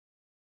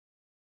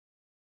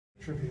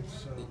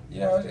tributes.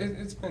 Yeah,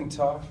 it's been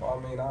tough. I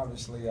mean,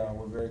 obviously,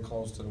 we're very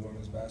close to the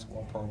women's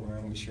basketball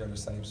program. We share the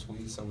same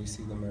suite, so we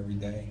see them every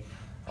day.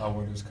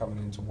 Whether it's coming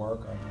into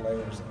work, our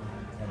players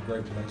have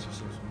great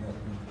relationships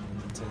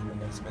with the team,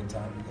 and they spend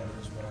time together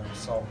as well.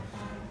 So,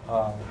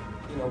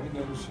 you know, we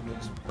knew Shannise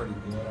was pretty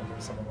good. I mean,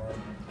 some of our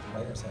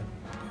players had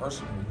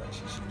personal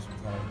relationships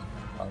with her.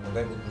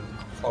 They were really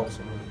close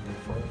and really good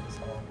friends.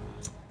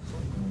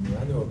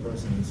 I knew her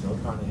personally, so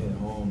it kind of hit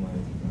home.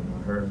 Like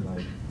when I heard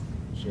like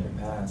she had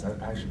passed, I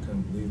actually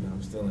couldn't believe it.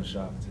 I'm still in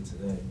shock to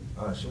today.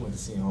 She went to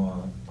Seton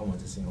Hall. I went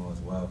to Seton Hall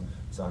as well,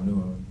 so I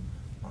knew her.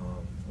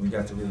 We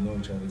got to really know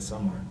each other this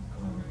summer.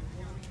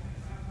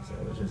 So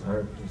it just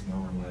hurt, just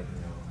knowing like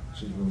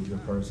she's a really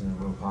good person,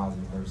 a real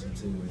positive person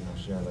too.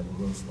 She had like a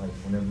real like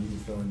whenever you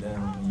were feeling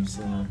down and you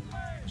seen her,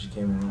 and she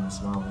came in the room and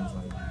smiled, it was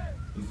like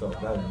you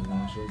felt better.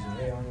 She was like,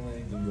 "Hey, I'm gonna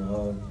give you a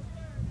hug."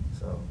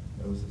 So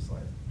it was just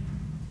like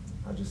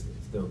I just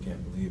still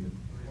can't believe it.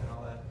 And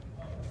all that,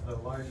 the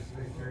largest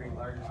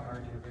margin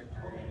of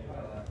victory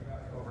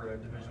over a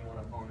Division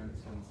I opponent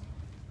since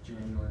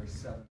January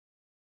 7th.